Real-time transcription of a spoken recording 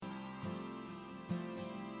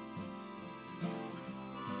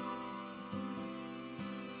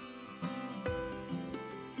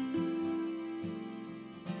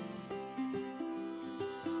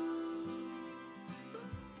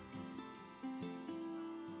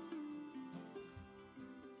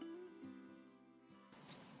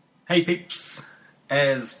Hey peeps,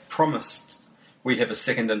 as promised, we have a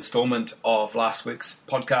second instalment of last week's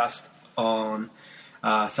podcast on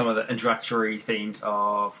some of the introductory themes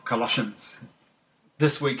of Colossians.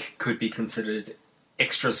 This week could be considered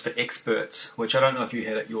extras for experts, which I don't know if you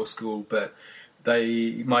had at your school, but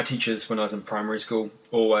my teachers when I was in primary school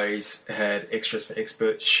always had extras for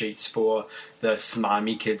experts sheets for the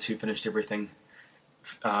smarmy kids who finished everything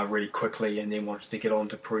really quickly and then wanted to get on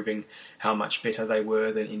to proving how much better they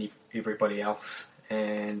were than everybody else.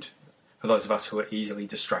 And for those of us who are easily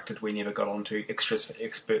distracted, we never got onto extras for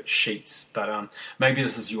expert sheets. But maybe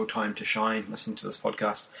this is your time to shine. Listen to this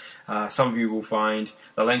podcast. Some of you will find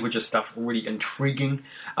the languages stuff really intriguing.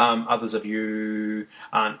 Others of you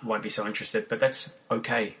won't be so interested, but that's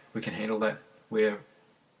okay. We can handle that. We're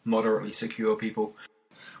moderately secure people.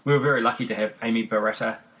 We were very lucky to have Amy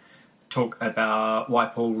Barretta talk about why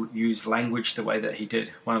Paul used language the way that he did.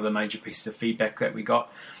 One of the major pieces of feedback that we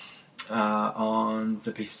got on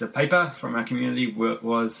the pieces of paper from our community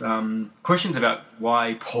was questions about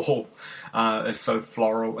why Paul is so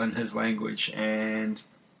floral in his language and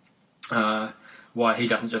why he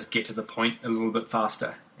doesn't just get to the point a little bit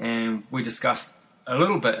faster. And we discussed a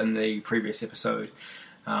little bit in the previous episode,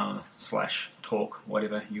 / talk,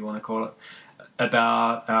 whatever you want to call it,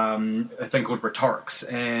 about a thing called rhetorics.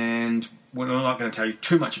 And we're not going to tell you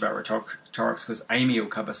too much about rhetorics because Amy will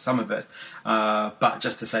cover some of it, but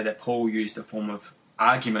just to say that Paul used a form of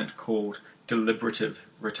argument called deliberative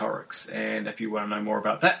rhetorics. And if you want to know more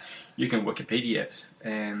about that, you can Wikipedia it,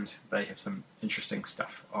 and they have some interesting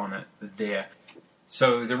stuff on it there.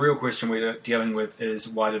 So the real question we're dealing with is,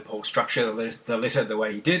 why did Paul structure the letter the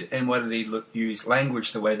way he did, and why did he use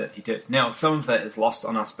language the way that he did? Now, some of that is lost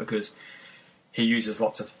on us because he uses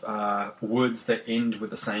lots of words that end with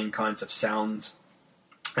the same kinds of sounds.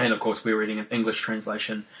 And of course, we're reading an English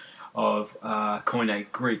translation of Koine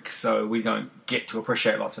Greek, so we don't get to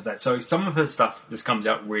appreciate lots of that. So some of his stuff just comes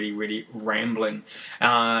out really, really rambling.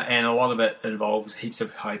 And a lot of it involves heaps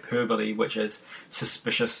of hyperbole, which is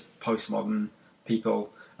suspicious postmodern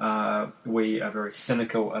people. We are very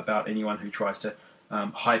cynical about anyone who tries to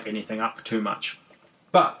hype anything up too much.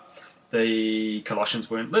 But the Colossians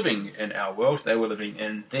weren't living in our world, they were living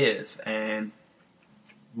in theirs. And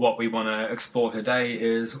what we want to explore today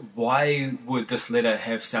is, why would this letter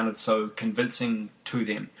have sounded so convincing to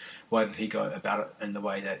them? Why did he go about it in the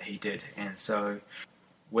way that he did? And so,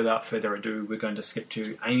 without further ado, we're going to skip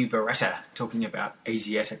to Amy Barretta talking about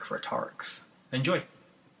Asiatic rhetorics. Enjoy!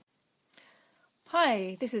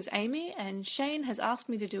 Hi, this is Amy, and Shane has asked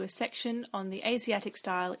me to do a section on the Asiatic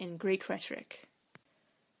style in Greek rhetoric.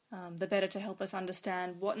 The better to help us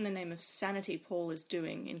understand what in the name of sanity Paul is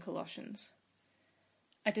doing in Colossians.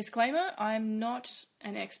 A disclaimer, I'm not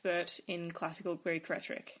an expert in classical Greek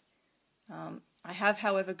rhetoric. I have,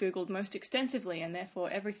 however, Googled most extensively, and therefore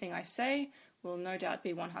everything I say will no doubt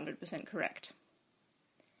be 100% correct.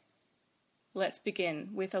 Let's begin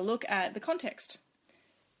with a look at the context.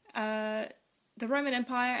 The Roman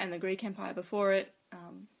Empire and the Greek Empire before it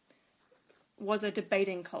was a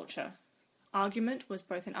debating culture. Argument was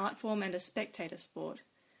both an art form and a spectator sport.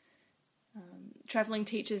 Travelling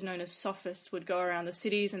teachers known as sophists would go around the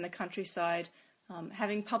cities and the countryside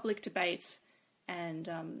having public debates, and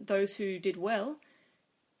those who did well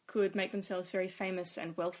could make themselves very famous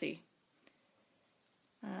and wealthy.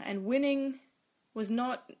 And winning was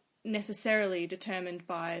not necessarily determined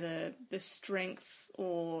by the strength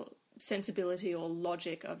or sensibility or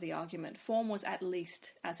logic of the argument. Form was at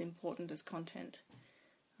least as important as content.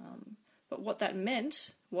 But what that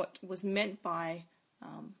meant, what was meant by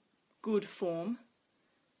good form,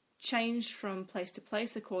 changed from place to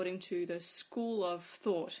place according to the school of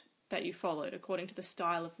thought that you followed, according to the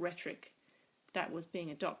style of rhetoric that was being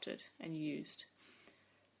adopted and used.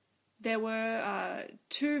 There were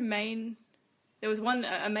a main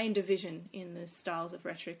division in the styles of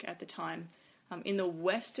rhetoric at the time. In the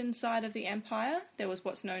western side of the empire, there was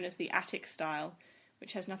what's known as the Attic style,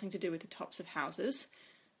 which has nothing to do with the tops of houses,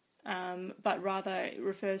 but rather it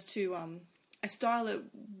refers to a style that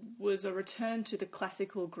was a return to the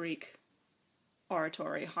classical Greek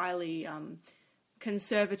oratory, highly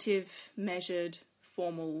conservative, measured,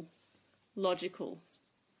 formal, logical.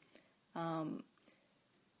 In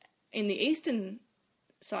the eastern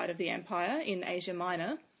side of the empire, in Asia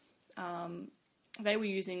Minor, they were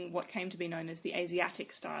using what came to be known as the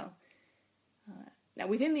Asiatic style. Now,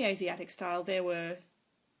 within the Asiatic style, there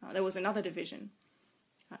was another division.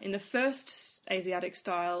 In the first Asiatic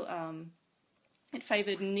style, it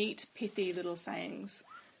favoured neat, pithy little sayings,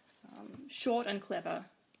 short and clever,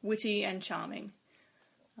 witty and charming.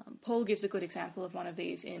 Paul gives a good example of one of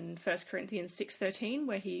these in 1 Corinthians 6:13,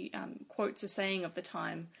 where he quotes a saying of the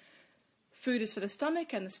time, "Food is for the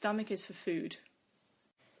stomach and the stomach is for food."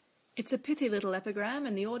 It's a pithy little epigram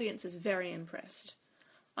and the audience is very impressed.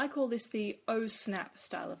 I call this the "oh snap"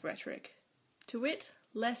 style of rhetoric. To wit,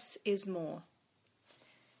 less is more.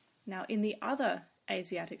 Now, in the other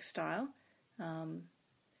Asiatic style,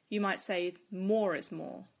 you might say more is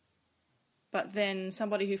more. But then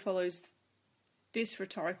somebody who follows this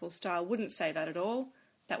rhetorical style wouldn't say that at all.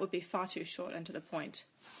 That would be far too short and to the point.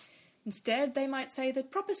 Instead, they might say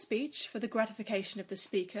that proper speech, for the gratification of the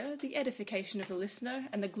speaker, the edification of the listener,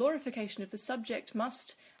 and the glorification of the subject,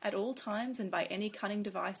 must, at all times and by any cunning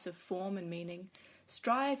device of form and meaning,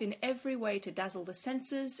 strive in every way to dazzle the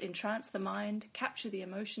senses, entrance the mind, capture the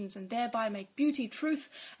emotions, and thereby make beauty truth,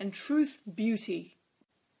 and truth beauty.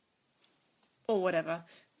 Or whatever.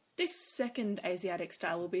 This second Asiatic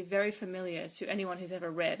style will be very familiar to anyone who's ever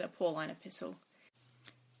read a Pauline epistle.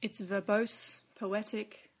 It's verbose,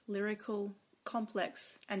 poetic, lyrical,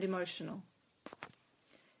 complex, and emotional.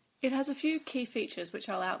 It has a few key features which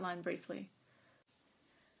I'll outline briefly.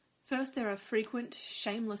 First, there are frequent,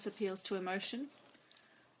 shameless appeals to emotion,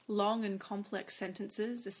 long and complex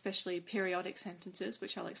sentences, especially periodic sentences,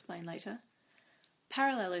 which I'll explain later.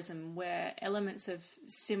 Parallelism, where elements of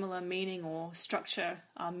similar meaning or structure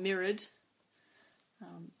are mirrored.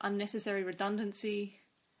 Unnecessary redundancy.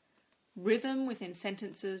 Rhythm within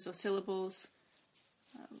sentences or syllables.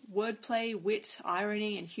 Wordplay, wit,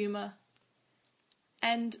 irony, and humour.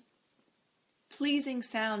 And pleasing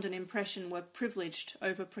sound and impression were privileged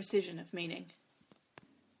over precision of meaning.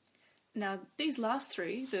 Now, these last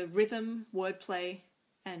three, the rhythm, wordplay,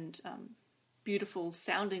 and beautiful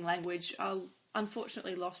sounding language, are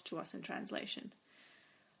unfortunately lost to us in translation.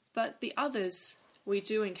 But the others we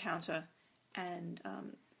do encounter and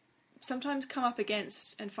sometimes come up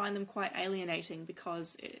against and find them quite alienating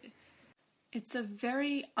because it's a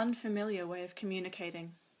very unfamiliar way of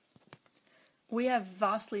communicating. We have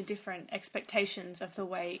vastly different expectations of the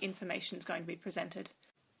way information is going to be presented.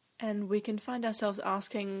 And we can find ourselves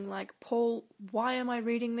asking, like, Paul, why am I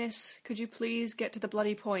reading this? Could you please get to the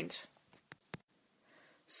bloody point?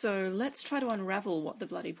 So let's try to unravel what the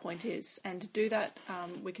bloody point is. And to do that,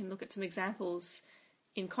 we can look at some examples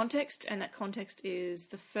in context, and that context is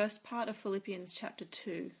the first part of Philippians chapter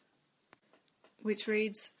 2, which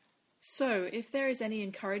reads, "So, if there is any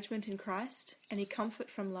encouragement in Christ, any comfort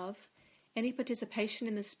from love, any participation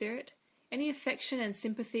in the Spirit, any affection and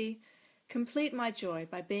sympathy, complete my joy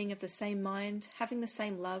by being of the same mind, having the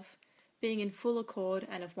same love, being in full accord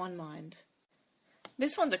and of one mind."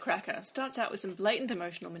 This one's a cracker. Starts out with some blatant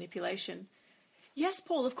emotional manipulation. Yes,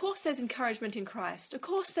 Paul, of course there's encouragement in Christ. Of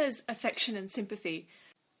course there's affection and sympathy,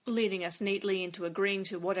 leading us neatly into agreeing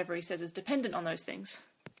to whatever he says is dependent on those things.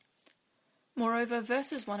 Moreover,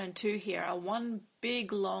 verses 1 and 2 here are one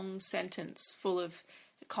big long sentence full of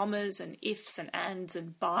commas and ifs and ands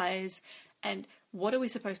and bys, and what are we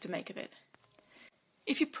supposed to make of it?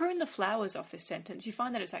 If you prune the flowers off this sentence, you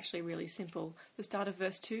find that it's actually really simple. The start of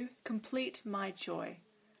verse 2, complete my joy.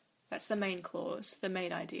 That's the main clause, the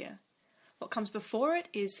main idea. What comes before it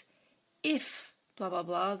is if blah blah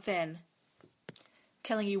blah, then,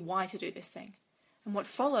 telling you why to do this thing. And what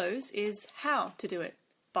follows is how to do it,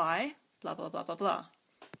 by blah blah blah blah blah.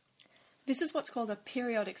 This is what's called a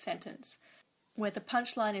periodic sentence, where the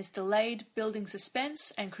punchline is delayed, building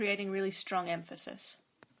suspense and creating really strong emphasis.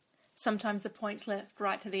 Sometimes the point's left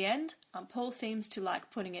right to the end. Paul seems to like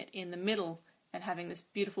putting it in the middle and having this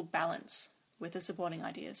beautiful balance with the supporting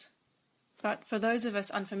ideas. But for those of us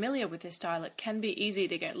unfamiliar with this style, it can be easy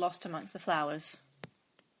to get lost amongst the flowers.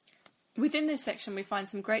 Within this section we find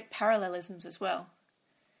some great parallelisms as well.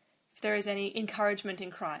 If there is any encouragement in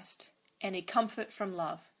Christ, any comfort from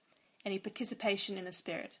love, any participation in the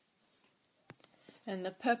Spirit. And the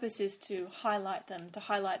purpose is to highlight them, to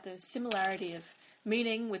highlight the similarity of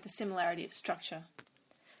meaning with the similarity of structure.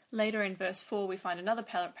 Later in verse 4 we find another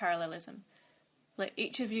parallelism. Let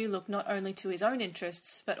each of you look not only to his own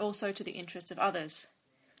interests, but also to the interests of others.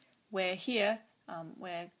 Where here,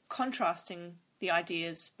 we're contrasting the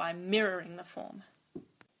ideas by mirroring the form.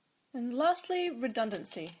 And lastly,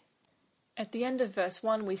 redundancy. At the end of verse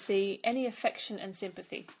 1 we see any affection and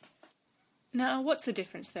sympathy. Now, what's the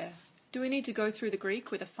difference there? Do we need to go through the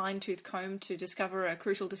Greek with a fine-tooth comb to discover a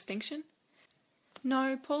crucial distinction?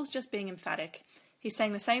 No, Paul's just being emphatic. He's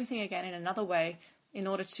saying the same thing again in another way in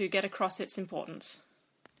order to get across its importance.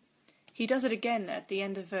 He does it again at the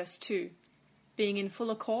end of verse 2, being in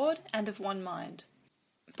full accord and of one mind,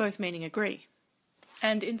 both meaning agree.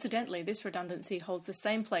 And incidentally, this redundancy holds the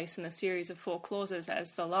same place in the series of 4 clauses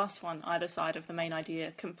as the last one, either side of the main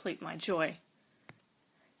idea, complete my joy.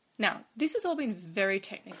 Now, this has all been very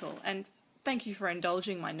technical, and thank you for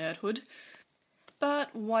indulging my nerdhood.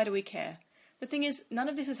 But why do we care? The thing is, none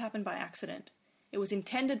of this has happened by accident. It was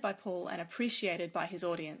intended by Paul and appreciated by his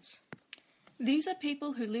audience. These are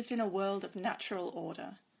people who lived in a world of natural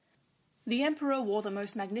order. The emperor wore the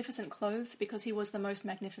most magnificent clothes because he was the most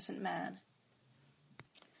magnificent man.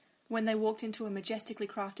 When they walked into a majestically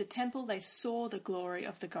crafted temple, they saw the glory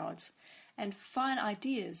of the gods, and fine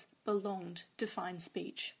ideas belonged to fine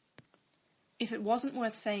speech. If it wasn't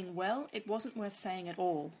worth saying well, it wasn't worth saying at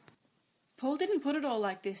all. Paul didn't put it all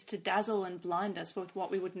like this to dazzle and blind us with what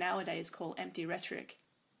we would nowadays call empty rhetoric.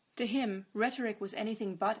 To him, rhetoric was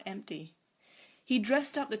anything but empty. He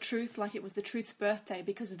dressed up the truth like it was the truth's birthday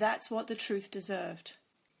because that's what the truth deserved.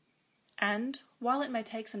 And, while it may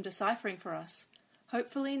take some deciphering for us,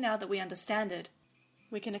 hopefully now that we understand it,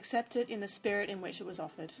 we can accept it in the spirit in which it was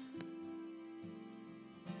offered.